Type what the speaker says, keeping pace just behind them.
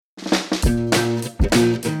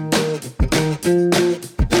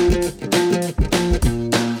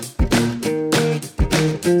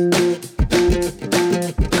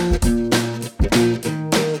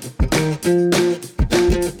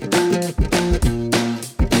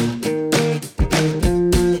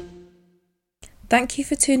Thank you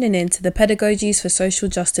for tuning in to the Pedagogies for Social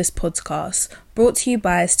Justice podcast, brought to you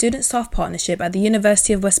by a student-staff partnership at the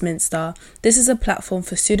University of Westminster. This is a platform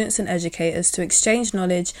for students and educators to exchange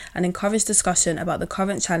knowledge and encourage discussion about the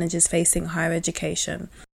current challenges facing higher education.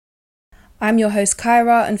 I'm your host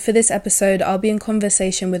Kyra, and for this episode I'll be in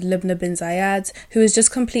conversation with Lubna Bin Zayyad, who has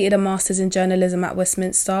just completed a Masters in Journalism at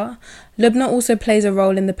Westminster. Lubna also plays a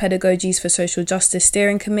role in the Pedagogies for Social Justice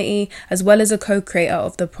Steering Committee, as well as a co-creator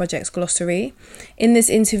of the project's glossary. In this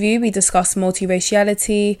interview we discuss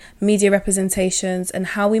multi-raciality, media representations, and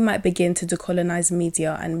how we might begin to decolonise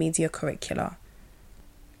media and media curricula.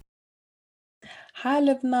 Hi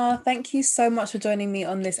Lubna, thank you so much for joining me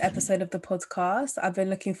on this episode of the podcast. I've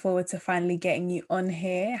been looking forward to finally getting you on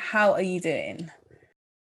here. How are you doing?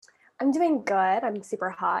 I'm doing good. I'm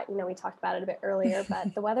super hot. We talked about it a bit earlier,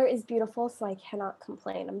 but the weather is beautiful, so I cannot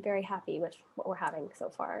complain. I'm very happy with what we're having so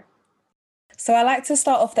far. So I like to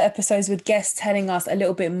start off the episodes with guests telling us a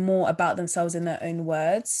little bit more about themselves in their own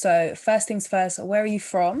words. So first things first, where are you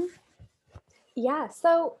from? Yeah,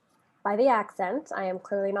 so by the accent, I am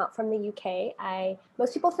clearly not from the UK.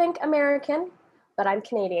 Most people think American, but I'm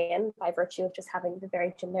Canadian by virtue of just having the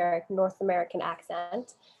very generic North American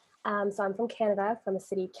accent. So I'm from Canada, from the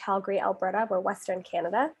city Calgary, Alberta. We're Western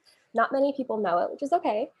Canada. Not many people know it, which is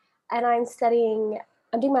okay. And I'm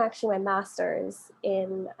doing my master's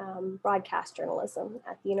in broadcast journalism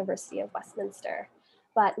at the University of Westminster.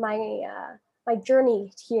 But my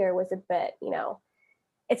journey here was a bit,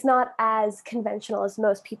 it's not as conventional as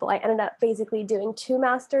most people. I ended up basically doing 2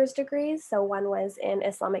 master's degrees. So one was in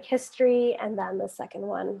Islamic history, and then the second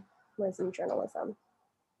one was in journalism.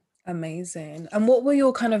 Amazing. And what were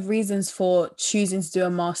your kind of reasons for choosing to do a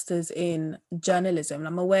master's in journalism?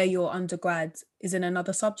 I'm aware your undergrad is in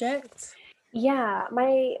another subject. Yeah,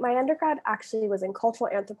 my undergrad actually was in cultural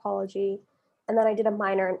anthropology, and then I did a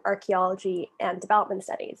minor in archaeology and development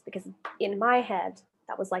studies, because in my head,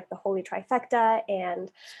 that was like the holy trifecta,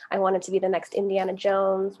 and I wanted to be the next Indiana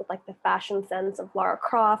Jones with like the fashion sense of Lara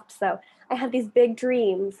Croft. So I had these big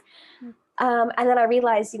dreams. And then I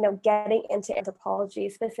realized, getting into anthropology,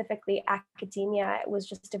 specifically academia, it was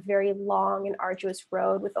just a very long and arduous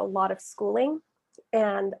road with a lot of schooling.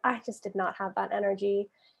 And I just did not have that energy.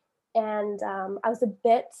 And I was a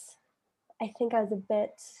bit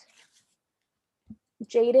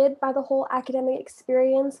jaded by the whole academic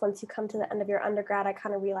experience. Once you come to the end of your undergrad, I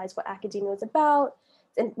kind of realized what academia was about.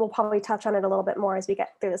 And we'll probably touch on it a little bit more as we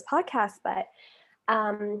get through this podcast, but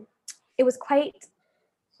it was quite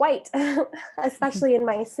white, especially in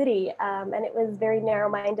my city. And it was very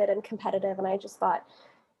narrow-minded and competitive. And I just thought,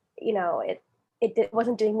 it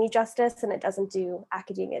wasn't doing me justice, and it doesn't do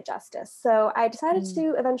academia justice. So I decided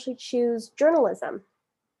to eventually choose journalism.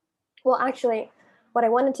 Well, actually, what I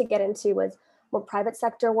wanted to get into was more private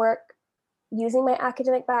sector work, using my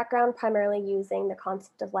academic background, primarily using the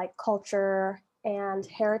concept of like culture and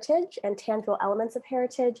heritage and tangible elements of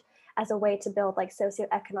heritage as a way to build like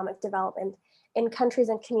socioeconomic development in countries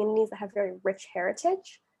and communities that have very rich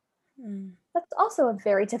heritage. That's also a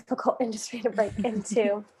very difficult industry to break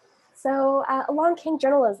into. So along came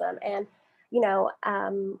journalism, and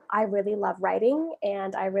I really love writing,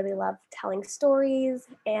 and I really love telling stories,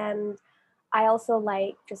 and I also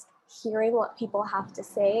like just hearing what people have to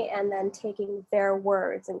say and then taking their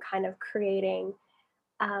words and kind of creating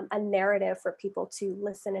a narrative for people to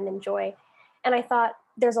listen and enjoy. And I thought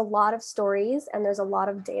there's a lot of stories and there's a lot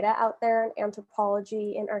of data out there in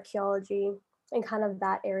anthropology, in archaeology, and kind of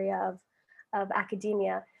that area of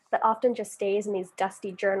academia that often just stays in these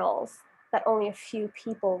dusty journals that only a few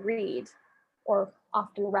people read, or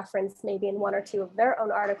often reference maybe in 1 or 2 of their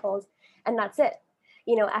own articles, and that's it.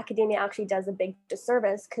 Academia actually does a big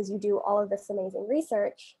disservice because you do all of this amazing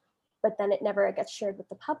research, but then it never gets shared with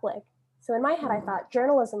the public. So in my head, I thought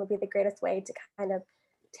journalism would be the greatest way to kind of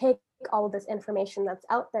take all of this information that's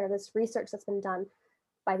out there, this research that's been done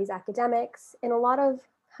by these academics in a lot of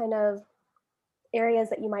kind of areas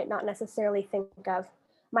that you might not necessarily think of.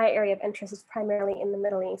 My area of interest is primarily in the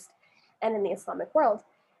Middle East and in the Islamic world.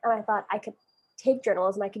 And I thought I could take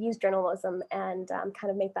journalism, I could use journalism and kind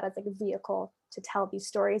of make that as like a vehicle to tell these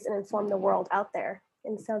stories and inform the world out there.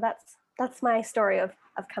 And so that's my story of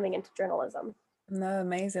coming into journalism. No,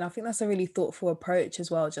 amazing. I think that's a really thoughtful approach as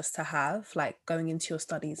well, just to have, like, going into your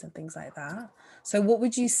studies and things like that. So what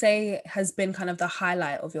would you say has been kind of the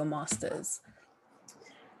highlight of your master's?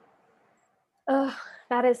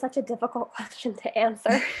 That is such a difficult question to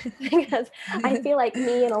answer because I feel like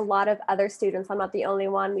me and a lot of other students, I'm not the only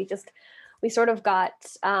one, we sort of got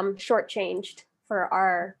shortchanged for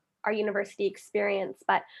our university experience.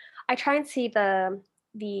 But I try and see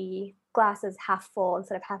the glass is half full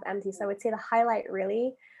instead of half empty. So I would say the highlight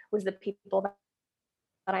really was the people that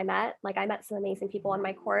I met. Like, I met some amazing people on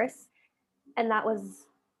my course, and that was,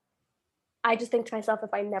 I just think to myself,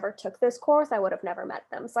 if I never took this course, I would have never met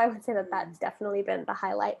them. So I would say that that's definitely been the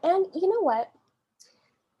highlight. And you know what?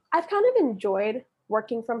 I've kind of enjoyed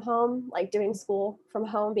working from home, like doing school from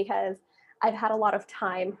home, because I've had a lot of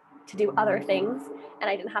time to do other things, and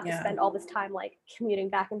I didn't have to spend all this time like commuting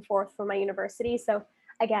back and forth from my university. So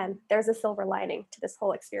again, there's a silver lining to this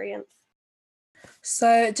whole experience.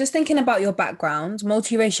 So just thinking about your background,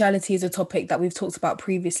 multi-raciality is a topic that we've talked about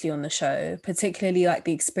previously on the show, particularly like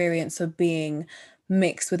the experience of being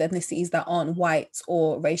mixed with ethnicities that aren't white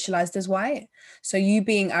or racialized as white. So you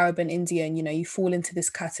being Arab and Indian, you know, you fall into this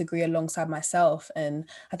category alongside myself. And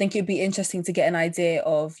I think it'd be interesting to get an idea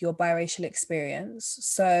of your biracial experience.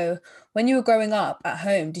 So when you were growing up at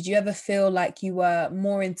home, did you ever feel like you were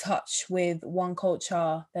more in touch with one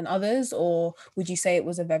culture than others? Or would you say it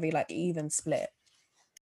was a very like even split?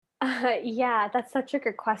 Yeah, that's such a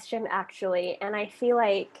good question, actually. And I feel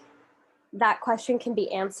like that question can be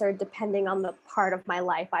answered depending on the part of my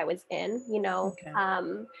life I was in, you know. Okay.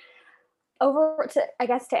 Over to, I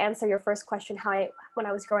guess, to answer your first question, when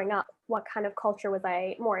I was growing up, what kind of culture was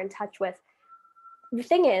I more in touch with? The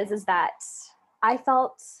thing is that I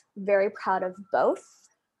felt very proud of both.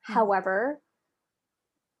 However,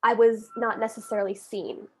 I was not necessarily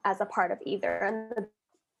seen as a part of either. And the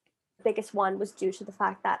biggest one was due to the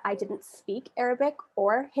fact that I didn't speak Arabic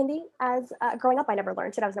or Hindi as growing up. I never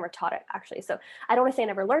learned it. I was never taught it, actually. So I don't want to say I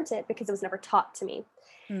never learned it, because it was never taught to me.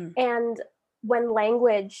 And when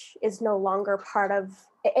language is no longer part of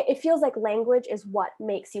it, feels like language is what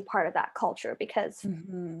makes you part of that culture, because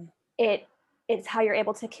it's how you're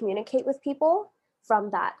able to communicate with people from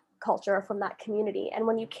that culture or from that community. And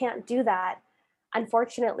when you can't do that,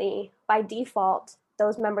 unfortunately, by default,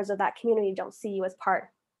 those members of that community don't see you as part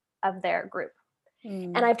of their group.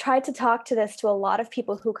 And I've tried to talk to this to a lot of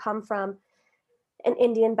people who come from an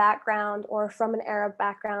Indian background or from an Arab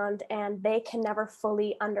background, and they can never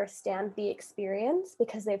fully understand the experience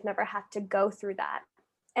because they've never had to go through that.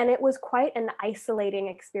 And it was quite an isolating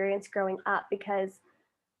experience growing up, because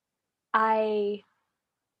I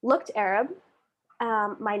looked Arab.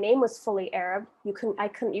 My name was fully Arab. You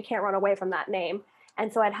can't run away from that name.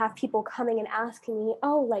 And so I'd have people coming and asking me,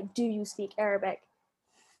 oh, like, do you speak Arabic?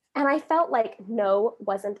 And I felt like no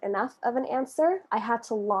wasn't enough of an answer. I had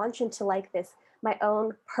to launch into like this, my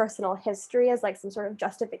own personal history as like some sort of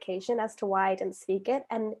justification as to why I didn't speak it.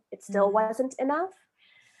 And it still wasn't enough.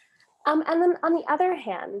 And then on the other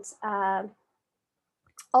hand,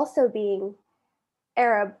 also being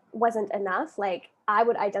Arab wasn't enough. Like, I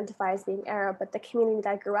would identify as being Arab, but the community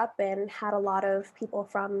that I grew up in had a lot of people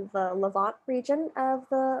from the Levant region of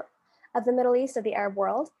the Middle East, of the Arab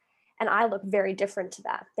world. And I look very different to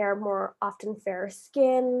that. They're more often fair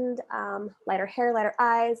skinned, lighter hair, lighter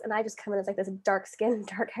eyes. And I just come in as like this dark skinned,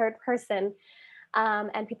 dark haired person.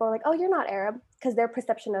 And people are like, oh, you're not Arab, because their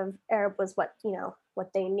perception of Arab was what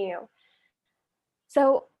they knew.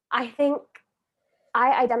 So I think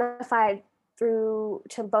I identified to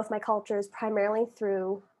both my cultures primarily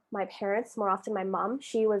through my parents, more often my mom.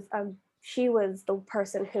 She was the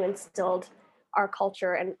person who instilled our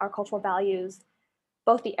culture and our cultural values,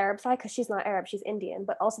 both the Arab side, because she's not Arab, she's Indian,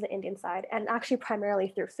 but also the Indian side, and actually primarily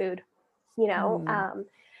through food,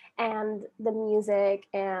 and the music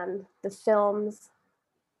and the films.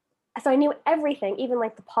 So I knew everything, even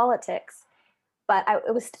like the politics, but I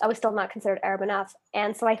was still not considered Arab enough.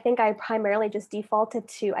 And so I think I primarily just defaulted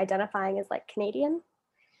to identifying as like Canadian,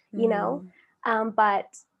 but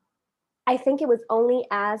I think it was only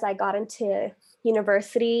as I got into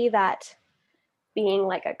university that being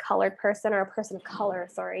like a colored person, or a person of color,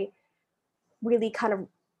 really kind of,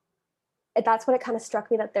 that's when it kind of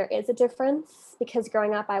struck me that there is a difference. Because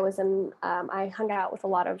growing up, I hung out with a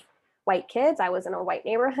lot of white kids. I was in a white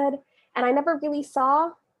neighborhood, and I never really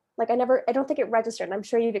saw, I don't think it registered. And I'm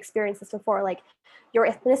sure you've experienced this before. Like, your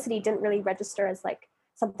ethnicity didn't really register as like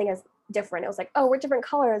something as different. It was like, oh, we're different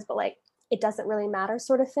colors, but like, it doesn't really matter,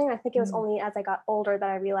 sort of thing. I think it was only as I got older that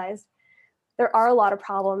I realized there are a lot of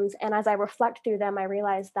problems. And as I reflect through them, I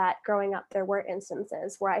realized that growing up, there were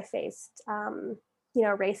instances where I faced,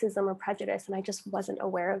 racism or prejudice, and I just wasn't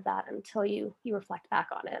aware of that until you reflect back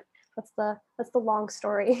on it. That's the long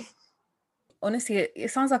story. Honestly,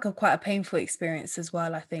 it sounds like quite a painful experience as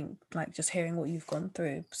well, I think, like just hearing what you've gone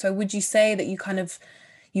through. So would you say that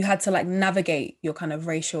you had to like navigate your kind of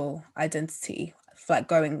racial identity, like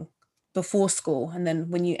going before school, and then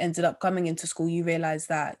when you ended up coming into school, you realized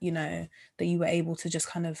that, that you were able to just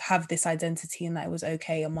kind of have this identity and that it was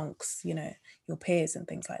okay amongst, your peers and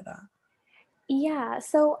things like that? Yeah,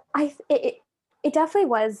 so it definitely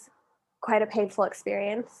was quite a painful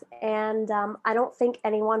experience, and I don't think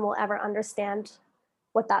anyone will ever understand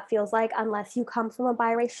what that feels like unless you come from a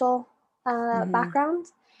biracial Mm-hmm. background.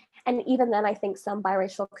 And even then, I think some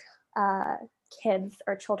biracial uh, kids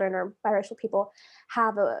or children or biracial people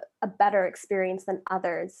have a better experience than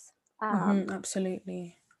others. Mm-hmm. Um,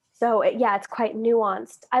 Absolutely. so yeah, it's quite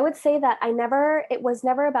nuanced. I would say that it was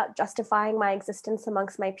never about justifying my existence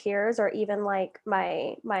amongst my peers or even like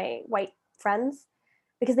my white friends,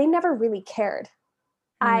 because they never really cared.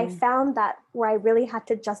 I Mm. found that where I really had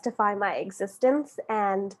to justify my existence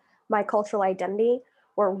and my cultural identity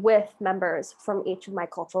were with members from each of my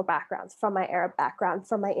cultural backgrounds, from my Arab background,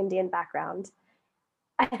 from my Indian background.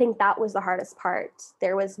 I think that was the hardest part.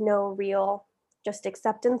 There was no real just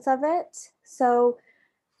acceptance of it. So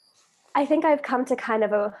I think I've come to kind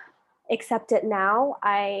of accept it now.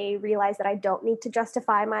 I realize that I don't need to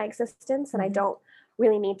justify my existence, and I Mm-hmm. don't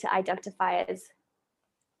really need to identify as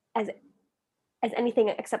as anything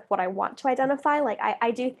except what I want to identify. Like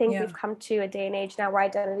I do think Yeah. we've come to a day and age now where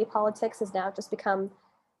identity politics has now just become,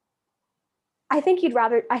 I think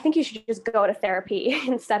you should just go to therapy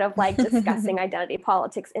instead of like discussing identity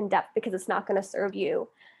politics in depth, because it's not going to serve you.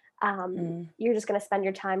 Mm. You're just going to spend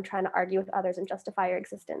your time trying to argue with others and justify your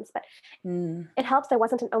existence. But Mm. it helps. I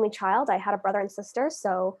wasn't an only child. I had a brother and sister.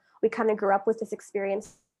 So we kind of grew up with this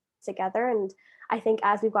experience together. And I think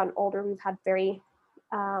as we've gotten older, um, we've had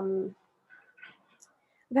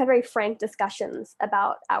very frank discussions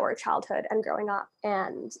about our childhood and growing up,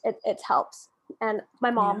 and it's helped. And my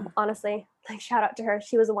Yeah. mom, honestly, like shout out to her,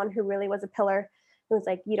 she was the one who really was a pillar. It was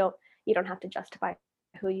like, you don't have to justify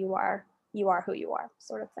who you are who you are,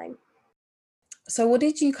 sort of thing. So what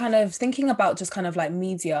did you kind of thinking about just kind of like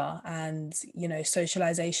media and,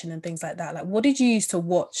 socialization and things like that? Like, what did you used to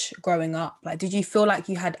watch growing up? Like, did you feel like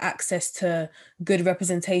you had access to good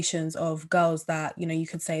representations of girls that, you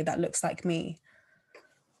could say that looks like me?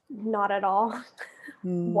 Not at all.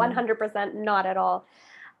 Mm, 100% not at all.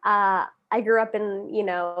 I grew up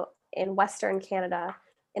in Western Canada,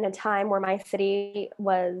 in a time where my city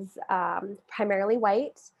was primarily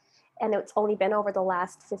white, and it's only been over the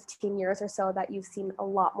last 15 years or so that you've seen a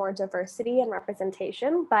lot more diversity and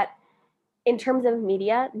representation. But in terms of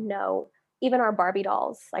media, no. Even our Barbie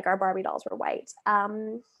dolls were white.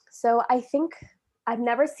 So I think I've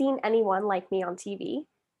never seen anyone like me on TV.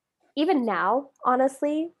 Even now,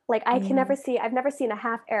 honestly, like mm, I've never seen a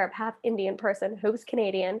half Arab, half Indian person who's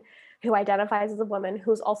Canadian, who identifies as a woman,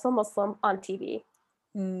 who's also Muslim on TV.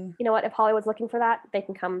 mm. You know what? If Hollywood's looking for that, they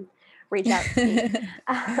can come reach out to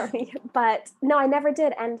me. But no, I never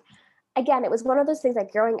did. And again, it was one of those things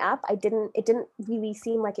that growing up, it didn't really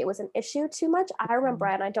seem like it was an issue too much. I remember,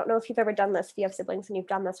 and I don't know if you've ever done this, if you have siblings and you've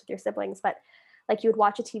done this with your siblings, but like you would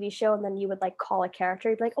watch a TV show and then you would like call a character.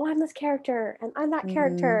 You'd be like, oh, I'm this character and I'm that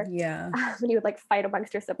character. Yeah. And you would like fight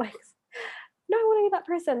amongst your siblings. No, I want to be that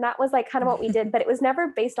person. That was like kind of what we did, but it was never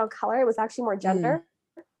based on color. It was actually more Mm, gender.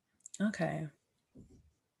 okay.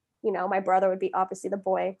 My brother would be obviously the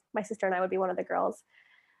boy. My sister and I would be one of the girls.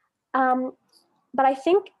 Um, but I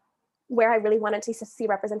think where I really wanted to see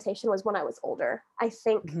representation was when I was older. I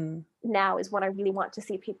think Hmm. now is when I really want to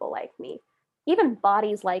see people like me, even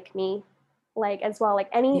bodies like me, like as well. I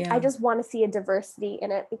Yeah. just want to see a diversity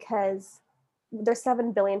in it, because there's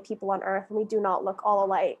 7 billion people on Earth and we do not look all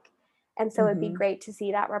alike. And so it'd be Hmm. great to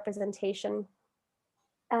see that representation.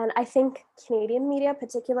 And I think Canadian media,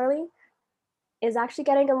 particularly, is actually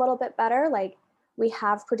getting a little bit better. Like, we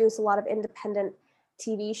have produced a lot of independent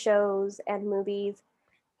TV shows and movies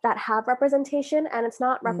that have representation, and it's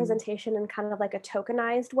not Mm, representation in kind of like a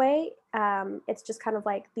tokenized way. It's just kind of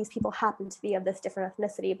like these people happen to be of this different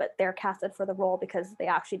ethnicity, but they're casted for the role because they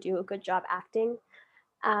actually do a good job acting.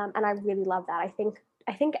 And I really love that. I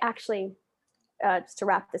think actually, just to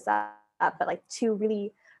wrap this up, but like two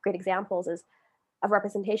really great examples is of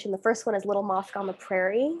representation. The first one is Little Mosque on the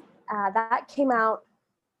Prairie. That came out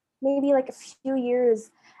maybe like a few years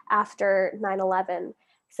after 9/11,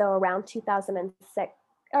 so around 2006,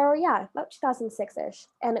 or yeah, about 2006-ish.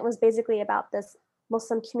 And it was basically about this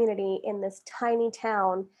Muslim community in this tiny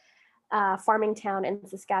town, farming town in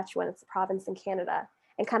Saskatchewan. It's a province in Canada,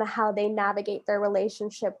 and kind of how they navigate their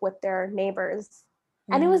relationship with their neighbors.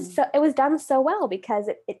 And mm, it was done so well because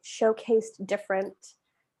it showcased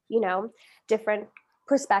you know, different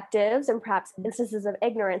perspectives and perhaps instances of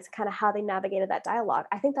ignorance, kind of how they navigated that dialogue.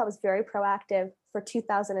 I think that was very proactive for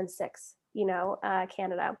 2006,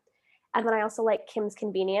 Canada. And then I also like Kim's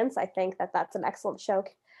Convenience. I think that that's an excellent show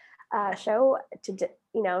to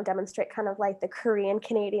demonstrate kind of like the Korean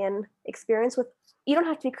Canadian experience. With, you don't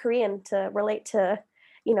have to be Korean to relate to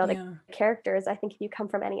the Yeah. characters. I think if you come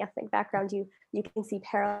from any ethnic background, you can see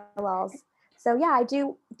parallels. So yeah, I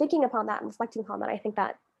do, thinking upon that and reflecting upon that, I think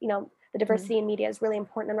that, the diversity in media is really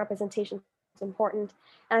important and representation is important.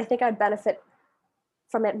 And I think I'd benefit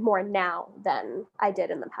from it more now than I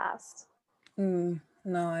did in the past.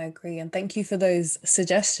 No, I agree. And thank you for those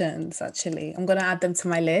suggestions, actually. I'm going to add them to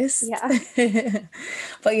my list. Yeah.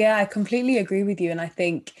 But yeah, I completely agree with you. And I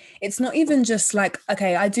think it's not even just like,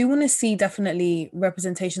 okay, I do want to see definitely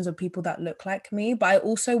representations of people that look like me, but I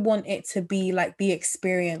also want it to be like the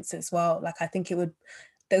experience as well. Like, I think it would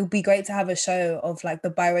be great to have a show of like the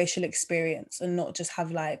biracial experience and not just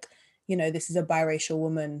have like, this is a biracial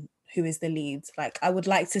woman who is the lead. Like, I would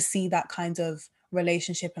like to see that kind of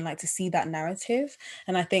relationship and like to see that narrative.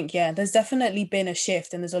 And I think, yeah, there's definitely been a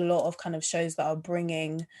shift and there's a lot of kind of shows that are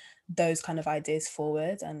bringing those kind of ideas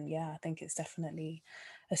forward. And yeah, I think it's definitely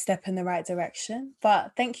a step in the right direction.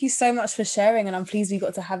 But thank you so much for sharing, and I'm pleased we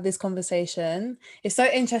got to have this conversation. It's so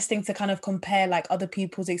interesting to kind of compare like other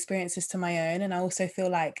people's experiences to my own, and I also feel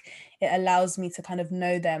like it allows me to kind of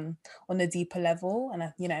know them on a deeper level,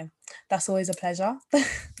 and that's always a pleasure.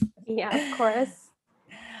 Yeah, of course.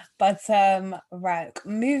 But right,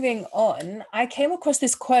 moving on, I came across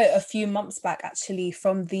this quote a few months back actually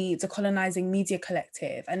from the Decolonising Media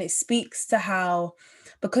Collective, and it speaks to how,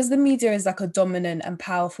 because the media is like a dominant and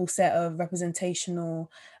powerful set of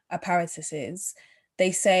representational apparatuses,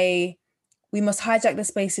 they say we must hijack the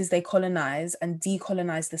spaces they colonize and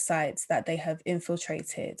decolonize the sites that they have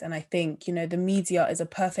infiltrated. And I think, the media is a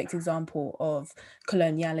perfect example of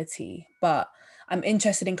coloniality, but I'm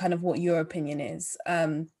interested in kind of what your opinion is.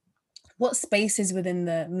 What spaces within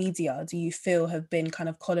the media do you feel have been kind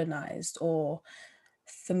of colonized, or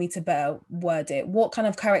for me to better word it, what kind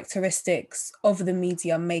of characteristics of the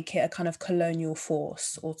media make it a kind of colonial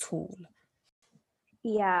force or tool?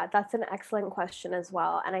 Yeah, that's an excellent question as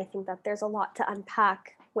well. And I think that there's a lot to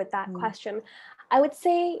unpack with that question. I would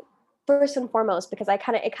say first and foremost, because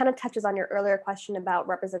it kind of touches on your earlier question about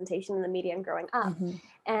representation in the media and growing up.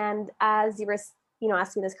 And as you were,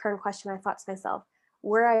 asking this current question, I thought to myself,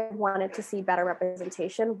 where I wanted to see better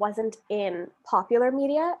representation wasn't in popular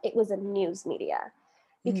media, it was in news media.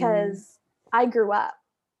 Because I grew up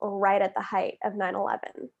right at the height of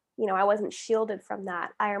 9/11. I wasn't shielded from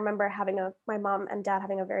that. I remember my mom and dad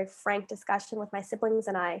having a very frank discussion with my siblings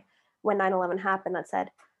and I when 9/11 happened that said,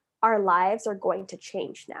 our lives are going to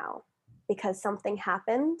change now because something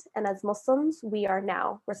happened. And as Muslims, we are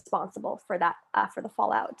now responsible for that, for the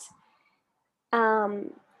fallout.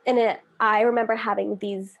 I remember having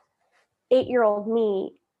these 8-year-old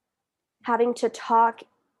me having to talk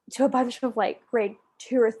to a bunch of like grade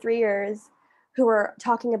 2 or 3 years who were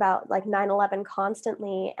talking about like 9/11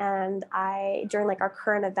 constantly. And during like our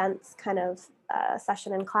current events kind of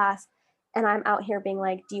session in class, and I'm out here being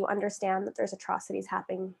like, do you understand that there's atrocities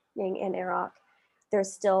happening in Iraq?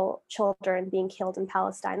 There's still children being killed in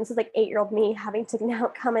Palestine. This is like 8-year-old me having to now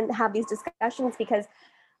come and have these discussions because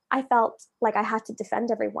I felt like I had to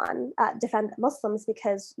defend everyone, defend Muslims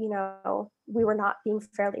because, we were not being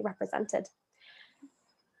fairly represented.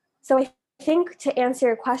 So I think to answer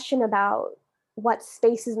your question about what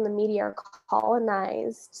spaces in the media are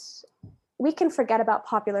colonized, we can forget about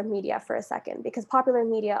popular media for a second because popular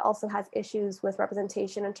media also has issues with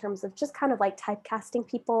representation in terms of just kind of like typecasting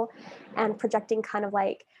people and projecting kind of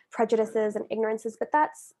like prejudices and ignorances, but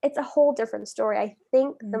it's a whole different story. I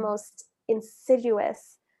think the most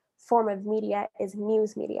insidious form of media is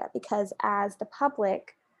news media because as the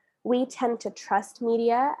public, we tend to trust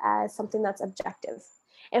media as something that's objective.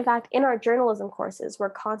 In fact, in our journalism courses,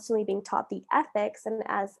 we're constantly being taught the ethics, and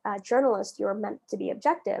as a journalist, you're meant to be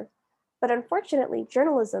objective. But unfortunately,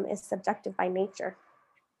 journalism is subjective by nature.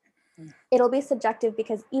 It'll be subjective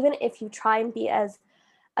because even if you try and be as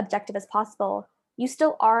objective as possible, you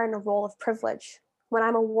still are in a role of privilege. When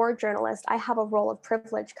I'm a war journalist, I have a role of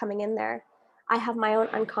privilege coming in there. I have my own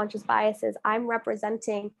unconscious biases. I'm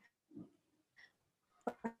representing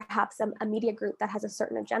perhaps a media group that has a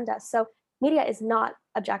certain agenda. So media is not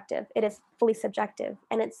objective. It is fully subjective.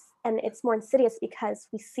 And it's more insidious because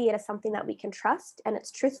we see it as something that we can trust and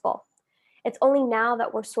it's truthful. It's only now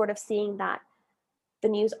that we're sort of seeing that the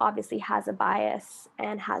news obviously has a bias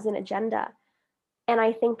and has an agenda. And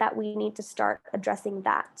I think that we need to start addressing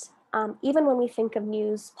that. Even when we think of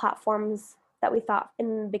news platforms that we thought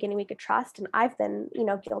in the beginning we could trust, and I've been,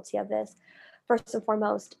 guilty of this. First and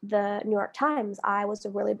foremost, the New York Times. I was a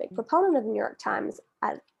really big proponent of the New York Times,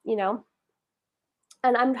 and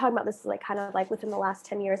I'm talking about this like kind of like within the last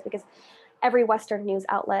 10 years because every Western news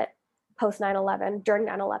outlet post 9/11, during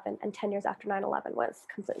 9/11, and 10 years after 9/11 was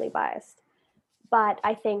completely biased. But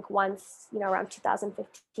I think once, around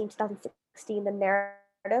 2015, 2016, the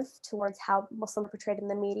narrative towards how Muslims were portrayed in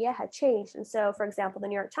the media had changed. And so, for example, the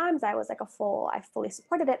New York Times, I fully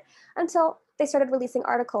supported it until they started releasing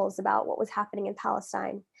articles about what was happening in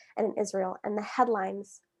Palestine and in Israel. And the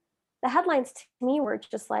headlines to me were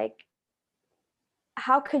just like,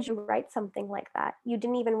 how could you write something like that? You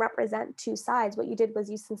didn't even represent two sides. What you did was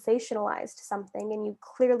you sensationalized something and you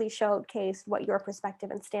clearly showcased what your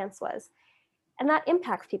perspective and stance was. And that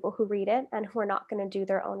impacts people who read it and who are not going to do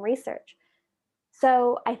their own research.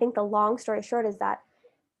 So I think the long story short is that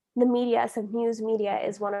the media, so news media,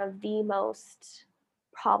 is one of the most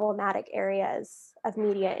problematic areas of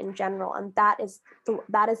media in general. And that is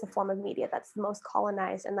the form of media that's the most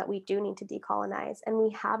colonized and that we do need to decolonize. And we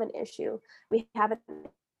have an issue. We have an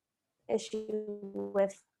issue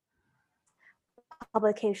with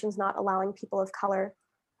publications not allowing people of color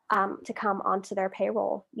to come onto their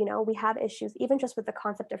payroll. We have issues even just with the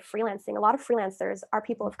concept of freelancing. A lot of freelancers are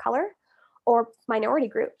people of color or minority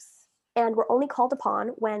groups, and we're only called upon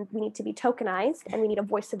when we need to be tokenized and we need a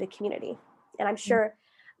voice of the community. And I'm sure,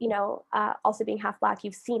 also being half Black,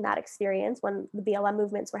 you've seen that experience when the BLM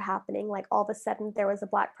movements were happening. Like all of a sudden there was a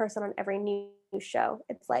Black person on every news show.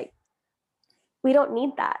 It's like, we don't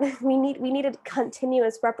need that. We needed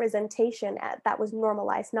continuous representation that was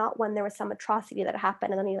normalized, not when there was some atrocity that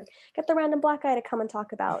happened and then you get the random Black guy to come and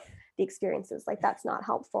talk about the experiences. Like, that's not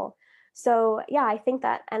helpful. So yeah, I think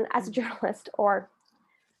that, and as a journalist, or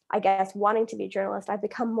I guess wanting to be a journalist, I've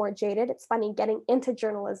become more jaded. It's funny, getting into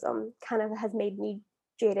journalism kind of has made me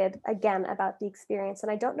jaded again about the experience.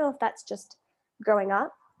 And I don't know if that's just growing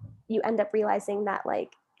up. You end up realizing that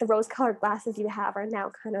like the rose-colored glasses you have are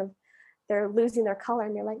now kind of, they're losing their color,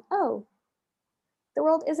 and you're like, oh, the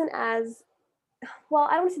world isn't as, well,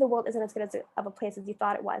 I don't want to say the world isn't as good of a place as you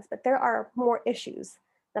thought it was, but there are more issues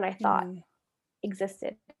than I thought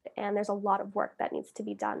existed. And there's a lot of work that needs to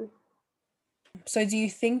be done. So do you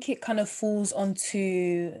think it kind of falls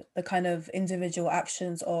onto the kind of individual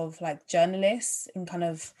actions of like journalists in kind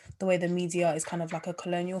of the way the media is kind of like a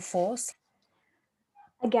colonial force?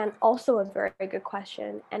 Again, also a very, very good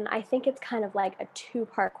question. And I think it's kind of like a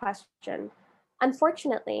two-part question.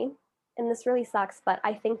 Unfortunately, and this really sucks, but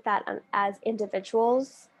I think that as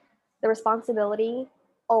individuals, the responsibility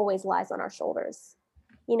always lies on our shoulders.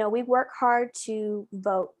 We work hard to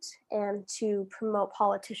vote and to promote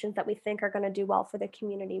politicians that we think are going to do well for the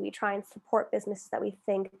community. We try and support businesses that we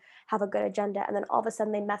think have a good agenda. And then all of a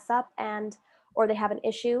sudden they mess up or they have an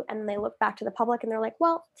issue and they look back to the public and they're like,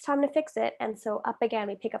 well, it's time to fix it. And so up again,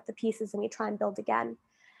 we pick up the pieces and we try and build again.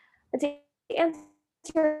 But to answer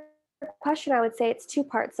your question, I would say it's two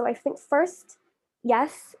parts. So I think first,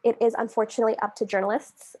 yes, it is unfortunately up to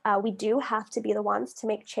journalists. We do have to be the ones to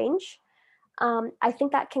make change. I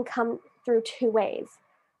think that can come through two ways.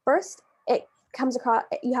 First, it comes across,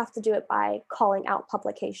 you have to do it by calling out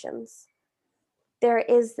publications. There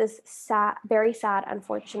is this very sad,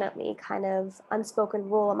 unfortunately, kind of unspoken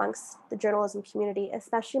rule amongst the journalism community,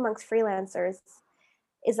 especially amongst freelancers,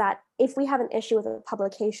 is that if we have an issue with a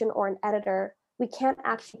publication or an editor, we can't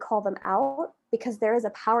actually call them out because there is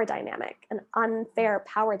a power dynamic, an unfair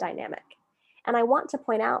power dynamic. And I want to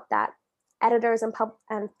point out that editors and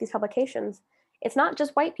these publications, it's not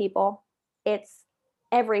just white people, it's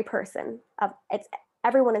every person.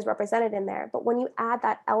 Everyone is represented in there. But when you add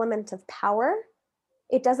that element of power,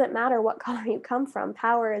 it doesn't matter what color you come from.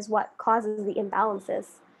 Power is what causes the imbalances.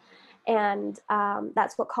 And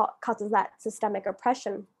that's what causes that systemic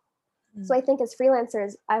oppression. So I think as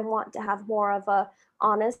freelancers, I want to have more of a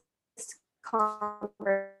honest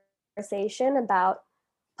conversation about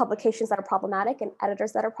publications that are problematic and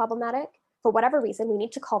editors that are problematic. For whatever reason, we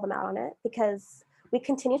need to call them out on it because we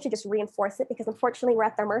continue to just reinforce it because unfortunately we're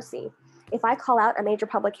at their mercy. If I call out a major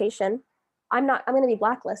publication, I'm going to be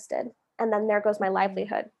blacklisted, and then there goes my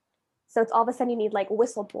livelihood. So it's all of a sudden you need like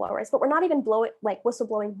whistleblowers, but we're not even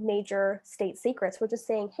whistleblowing major state secrets. We're just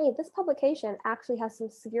saying, hey, this publication actually has some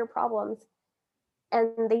severe problems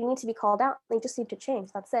and they need to be called out. They just need to change.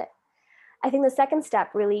 That's it. I think the second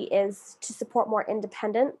step really is to support more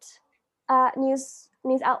independent news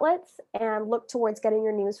outlets and look towards getting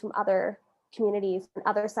your news from other communities and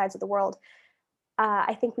other sides of the world.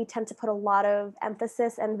 I think we tend to put a lot of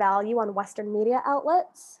emphasis and value on Western media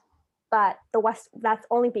outlets, but that's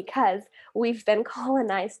only because we've been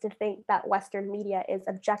colonized to think that Western media is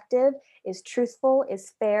objective, is truthful,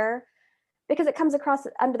 is fair, because it comes across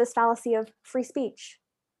under this fallacy of free speech.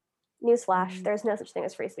 Newsflash, there's no such thing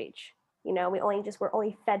as free speech. We're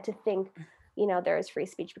only fed to think, there is free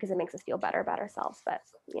speech because it makes us feel better about ourselves. But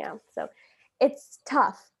so it's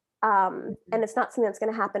tough. And it's not something that's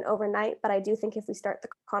going to happen overnight, but I do think if we start the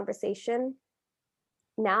conversation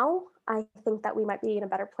now, I think that we might be in a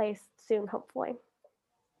better place soon, hopefully.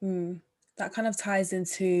 That kind of ties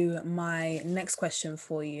into my next question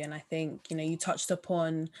for you. And I think, you touched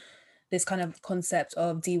upon this kind of concept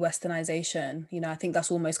of de-Westernization. I think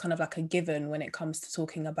that's almost kind of like a given when it comes to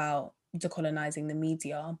talking about decolonizing the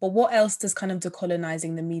media. But what else does kind of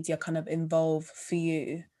decolonizing the media kind of involve for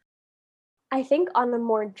you? I think on a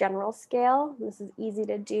more general scale, this is easy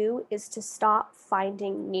to do, is to stop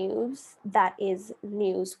finding news that is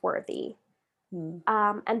newsworthy.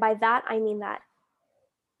 And by that, I mean that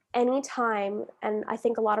anytime, and I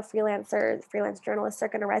think a lot of freelance journalists are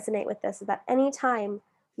going to resonate with this, is that anytime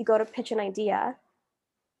you go to pitch an idea,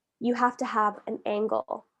 you have to have an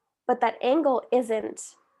angle. But that angle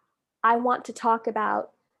isn't, I want to talk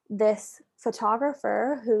about this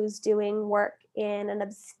photographer who's doing work in an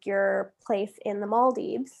obscure place in the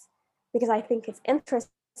Maldives, because I think it's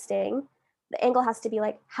interesting. The angle has to be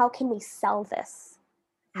like, how can we sell this?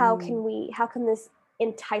 How can this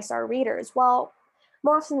entice our readers? Well,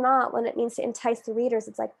 more often than not, when it means to entice the readers,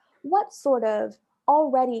 it's like, what sort of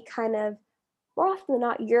already kind of, more often than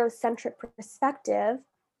not, Eurocentric perspective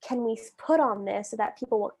can we put on this so that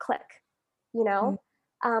people will click?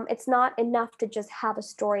 It's not enough to just have a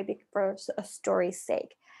story for a story's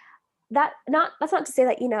sake. That's not to say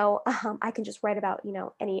that I can just write about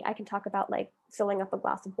I can talk about like filling up a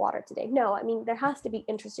glass of water today. No, I mean there has to be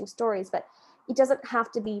interesting stories, but it doesn't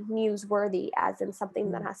have to be newsworthy, as in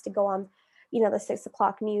something that has to go on the 6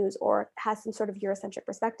 o'clock news or has some sort of Eurocentric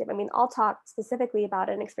perspective. I mean, I'll talk specifically about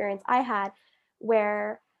an experience I had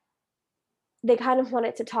where they kind of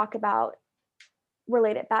wanted to talk about,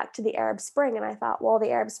 relate it back to the Arab Spring, and I thought, well, the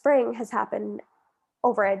Arab Spring has happened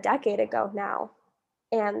over a decade ago now.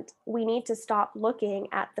 And we need to stop looking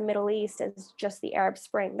at the Middle East as just the Arab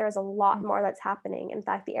Spring. There's a lot more that's happening. In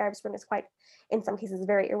fact, the Arab Spring is quite, in some cases,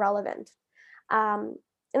 very irrelevant. And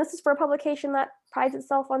this is for a publication that prides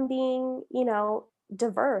itself on being,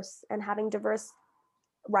 diverse and having diverse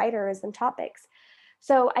writers and topics.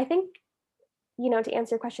 So I think, to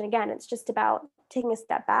answer your question again, it's just about taking a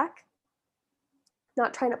step back,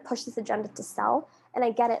 not trying to push this agenda to sell. And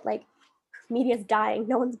I get it, like, media's dying.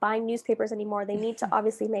 No one's buying newspapers anymore. They need to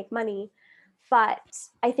obviously make money. But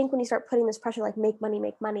I think when you start putting this pressure, like make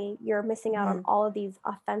money, you're missing out on all of these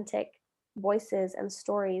authentic voices and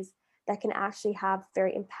stories that can actually have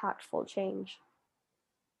very impactful change.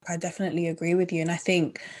 I definitely agree with you. And I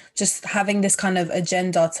think just having this kind of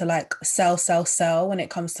agenda to like sell when it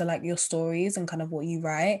comes to like your stories and kind of what you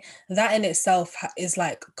write, that in itself is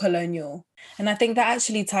like colonial. And I think that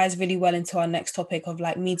actually ties really well into our next topic of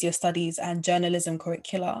like media studies and journalism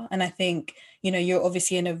curricula. And I think, you're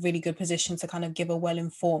obviously in a really good position to kind of give a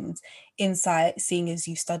well-informed insight, seeing as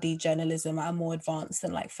you study journalism at a more advanced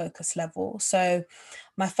and like focus level. So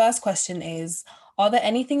my first question is, are there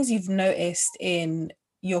any things you've noticed in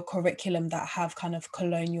your curriculum that have kind of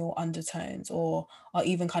colonial undertones or are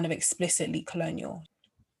even kind of explicitly colonial?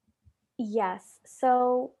 Yes.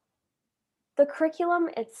 So the curriculum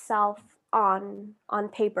itself on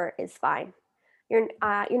paper is fine. You're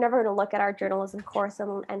never going to look at our journalism course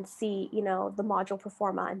and see, the module pro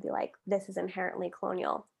forma and be like, this is inherently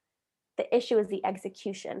colonial. The issue is the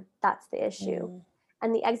execution. That's the issue.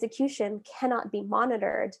 And the execution cannot be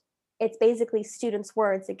monitored. It's basically students'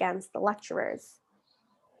 words against the lecturers.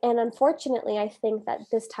 And unfortunately, I think that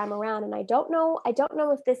this time around, and I don't know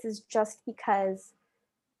if this is just because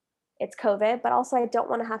it's COVID, but also I don't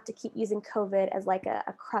want to have to keep using COVID as like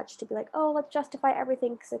a crutch to be like, oh, let's justify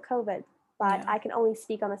everything because of COVID. But I can only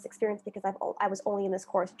speak on this experience because I was only in this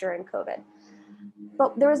course during COVID.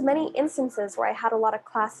 But there was many instances where I had a lot of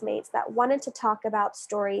classmates that wanted to talk about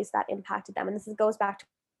stories that impacted them. And this goes back to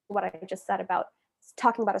what I just said about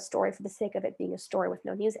talking about a story for the sake of it being a story with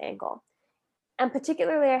no news angle. And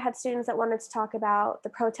particularly, I had students that wanted to talk about the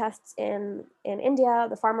protests in India,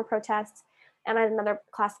 the farmer protests. And I had another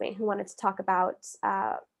classmate who wanted to talk about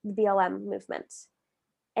the BLM movement.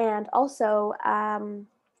 And also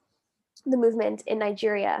the movement in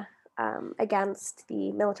Nigeria against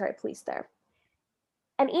the military police there.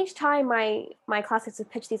 And each time my classmates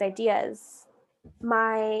would pitch these ideas,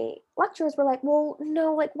 my lecturers were like, well,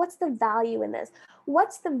 no, like, what's the value in this?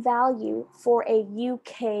 What's the value for a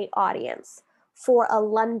UK audience, for a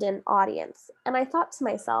London audience? And I thought to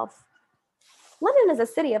myself, London is a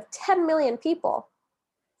city of 10 million people.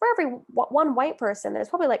 For every one white person, there's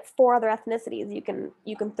probably like 4 other ethnicities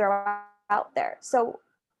you can throw out there. So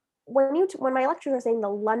when my lecturers are saying the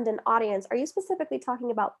London audience, are you specifically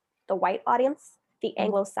talking about the white audience, the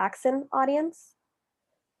Anglo-Saxon audience?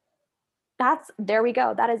 there we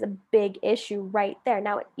go. That is a big issue right there.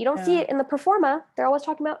 Now, you don't see Yeah. it in the performa. They're always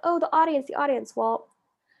talking about, oh, the audience. Well,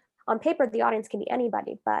 on paper, the audience can be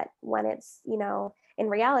anybody, but when it's, in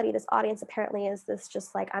reality, this audience apparently is this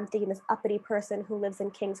just like, I'm thinking this uppity person who lives in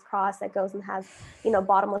King's Cross that goes and has,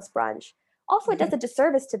 bottomless brunch. Also, it does a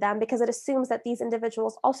disservice to them because it assumes that these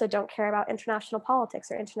individuals also don't care about international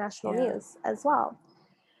politics or international news as well.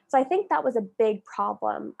 So I think that was a big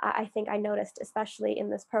problem. I think I noticed, especially in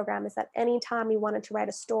this program, is that anytime we wanted to write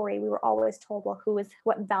a story, we were always told, well,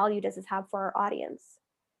 what value does this have for our audience?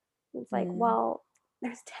 It's like, well,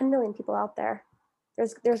 there's 10 million people out there.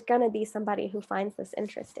 There's going to be somebody who finds this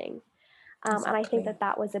interesting. Exactly. And I think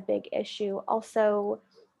that was a big issue. Also,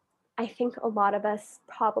 I think a lot of us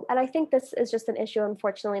probably, and I think this is just an issue,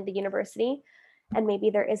 unfortunately, at the university, and maybe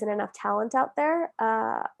there isn't enough talent out there.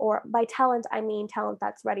 Or by talent, I mean talent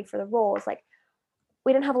that's ready for the roles. Like,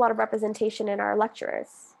 we didn't have a lot of representation in our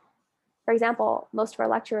lecturers. For example, most of our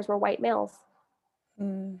lecturers were white males.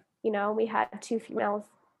 We had 2 females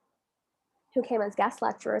who came as guest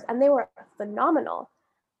lecturers, and they were phenomenal.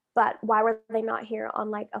 But why were they not here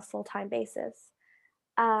on like a full-time basis?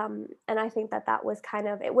 And I think that was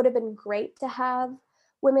it would have been great to have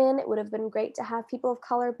women. It would have been great to have people of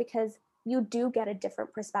color, because you do get a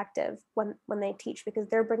different perspective when they teach, because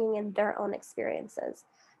they're bringing in their own experiences.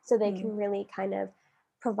 So they can really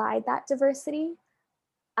provide that diversity.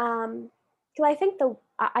 Because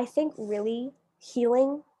I think really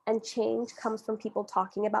healing and change comes from people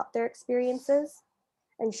talking about their experiences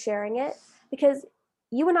and sharing it, because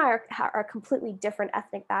you and I are completely different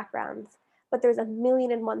ethnic backgrounds, but there's a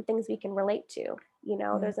million and one things we can relate to.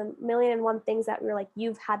 There's a million and one things that we're like,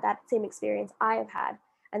 you've had that same experience I have had,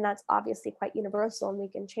 and that's obviously quite universal, and we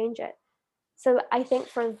can change it. So I think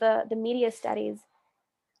for the media studies,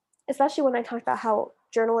 especially when I talked about how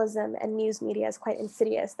journalism and news media is quite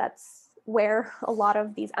insidious, that's where a lot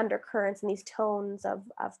of these undercurrents and these tones of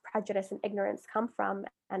prejudice and ignorance come from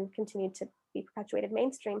and continue to be perpetuated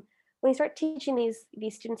mainstream. When you start teaching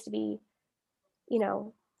these students to be,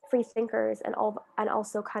 free thinkers and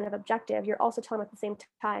also objective, you're also telling them at the same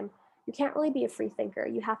time, you can't really be a free thinker.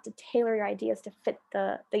 You have to tailor your ideas to fit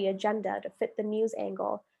the agenda, to fit the news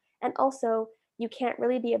angle. And also, you can't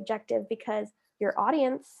really be objective because your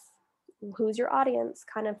audience, who's your audience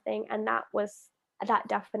kind of thing. And that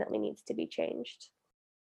definitely needs to be changed.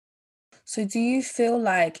 So do you feel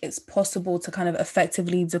like it's possible to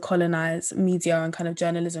effectively decolonize media and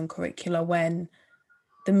journalism curricula when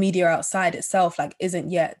the media outside itself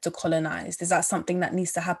isn't yet decolonized? Is that something that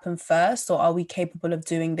needs to happen first, or are we capable of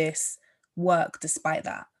doing this work despite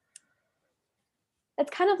that?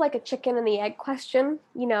 It's kind of like a chicken and the egg question.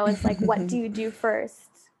 It's like, what do you do first?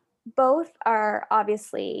 Both are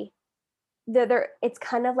obviously, it's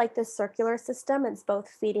kind of like this circular system. It's both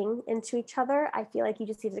feeding into each other. I feel like you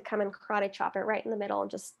just need to come and karate chop it right in the middle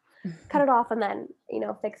and just cut it off and then,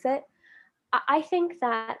 fix it. I think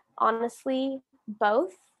that honestly,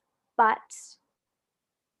 both, but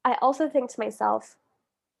I also think to myself,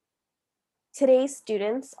 today's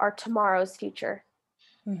students are tomorrow's future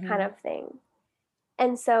kind of thing.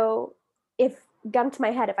 And so if, gun to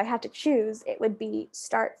my head, if I had to choose, it would be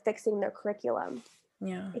start fixing their curriculum.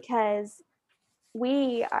 Yeah. Because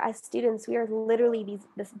we as students, we are literally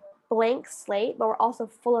this blank slate, but we're also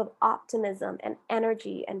full of optimism and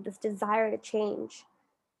energy and this desire to change.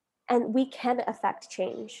 And we can affect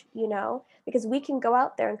change, because we can go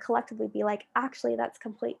out there and collectively be like, actually, that's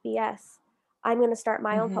complete BS. I'm going to start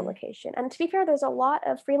my own publication. And to be fair, there's a lot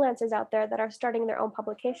of freelancers out there that are starting their own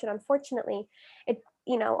publication. Unfortunately, a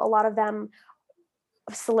lot of them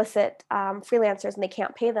solicit freelancers and they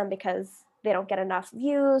can't pay them because they don't get enough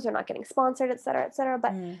views, they're not getting sponsored, et cetera, et cetera.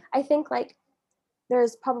 But I think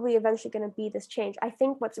there's probably eventually going to be this change. I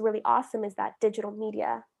think what's really awesome is that digital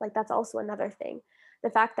media, that's also another thing. The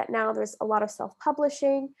fact that now there's a lot of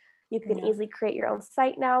self-publishing, you can easily create your own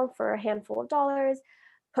site now for a handful of dollars,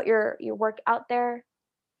 put your work out there.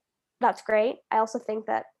 That's great. I also think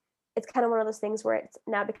that it's kind of one of those things where it's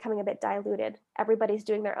now becoming a bit diluted. Everybody's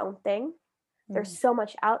doing their own thing. There's so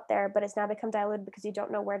much out there, but it's now become diluted because you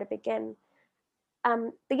don't know where to begin.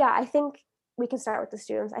 But yeah, I think we can start with the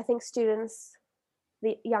students. I think students,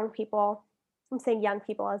 the young people, I'm saying young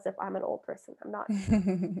people as if I'm an old person. I'm not,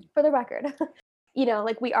 for the record.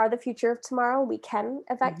 We are the future of tomorrow. We can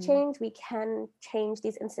affect change. We can change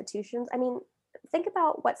these institutions. I mean, think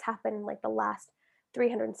about what's happened the last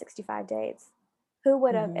 365 days. Who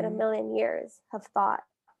would have in a million years have thought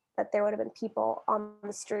that there would have been people on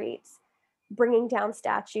the streets bringing down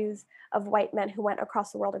statues of white men who went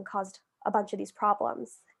across the world and caused a bunch of these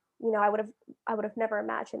problems? I would have never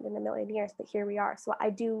imagined in a million years, but here we are. So I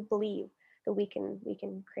do believe that we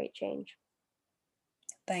can create change.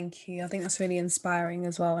 Thank you. I think that's really inspiring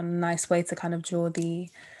as well, and a nice way to kind of draw the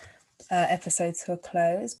episode to a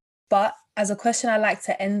close. But as a question I like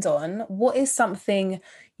to end on, what is something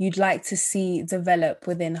you'd like to see develop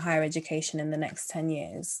within higher education in the next 10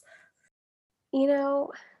 years? You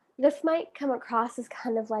know, this might come across as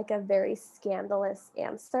kind of like a very scandalous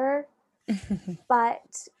answer,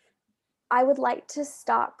 but I would like to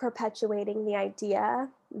stop perpetuating the idea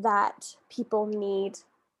that people need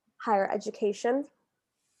higher education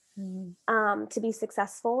to be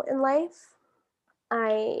successful in life.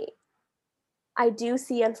 I do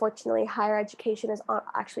see, unfortunately, higher education is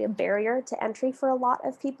actually a barrier to entry for a lot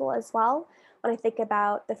of people as well. When I think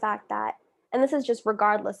about the fact that, and this is just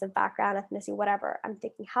regardless of background, ethnicity, whatever, I'm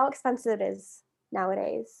thinking how expensive it is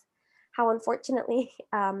nowadays, how unfortunately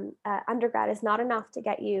undergrad is not enough to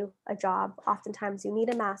get you a job. Oftentimes you need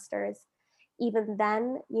a master's. Even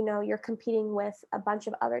then, you know, you're competing with a bunch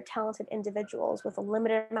of other talented individuals with a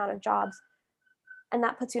limited amount of jobs. And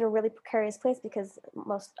that puts you in a really precarious place because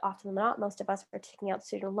most often than not, most of us are taking out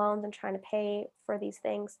student loans and trying to pay for these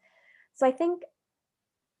things. So I think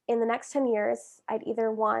in the next 10 years, I'd either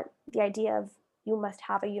want the idea of you must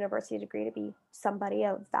have a university degree to be somebody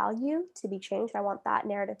of value to be changed. I want that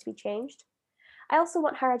narrative to be changed. I also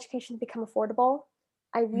want higher education to become affordable.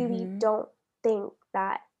 I really don't think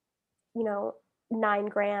that, you know,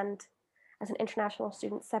 $9,000 as an international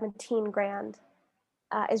student, 17 grand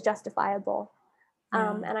is justifiable.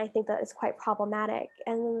 And I think that is quite problematic.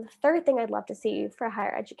 And then the third thing I'd love to see for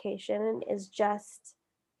higher education is just,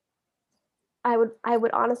 I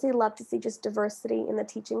would honestly love to see just diversity in the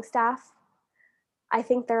teaching staff. I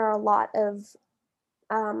think there are a lot of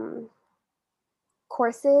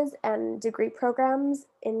courses and degree programs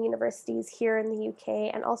in universities here in the UK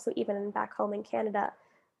and also even back home in Canada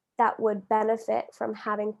that would benefit from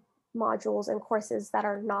having modules and courses that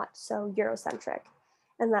are not so Eurocentric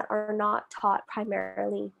and that are not taught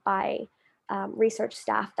primarily by research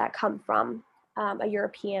staff that come from a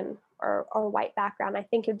European or white background. I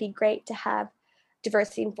think it would be great to have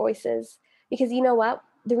diversity in voices because, you know what,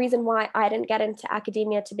 the reason why I didn't get into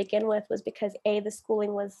academia to begin with was because the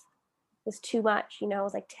schooling was too much. You know, it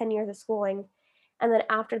was like 10 years of schooling. And then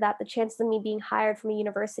after that, the chances of me being hired from a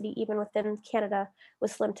university, even within Canada,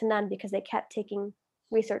 was slim to none because they kept taking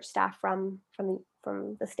research staff from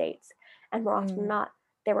the States. And more often than not,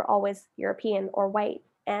 they were always European or white.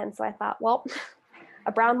 And so I thought, well,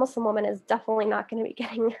 a brown Muslim woman is definitely not going to be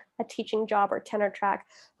getting a teaching job or tenure track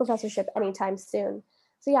professorship anytime soon.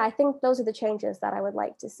 So yeah, I think those are the changes that I would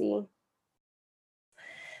like to see.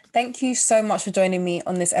 Thank you so much for joining me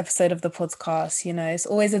on this episode of the podcast. You know, it's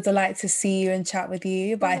always a delight to see you and chat with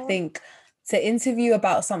you. But I think to interview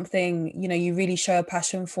about something, you know, you really show a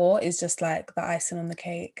passion for is just like the icing on the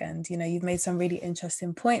cake. And, you know, you've made some really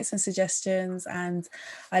interesting points and suggestions. And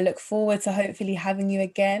I look forward to hopefully having you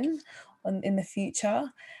again in the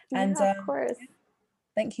future. And of course.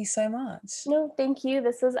 Thank you so much. No, thank you.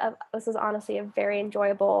 This was honestly a very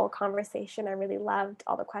enjoyable conversation. I really loved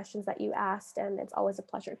all the questions that you asked, and it's always a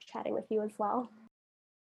pleasure chatting with you as well.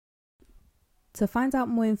 To find out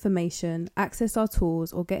more information, access our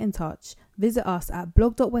tools, or get in touch, visit us at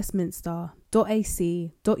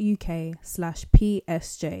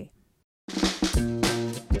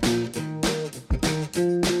blog.westminster.ac.uk/psj.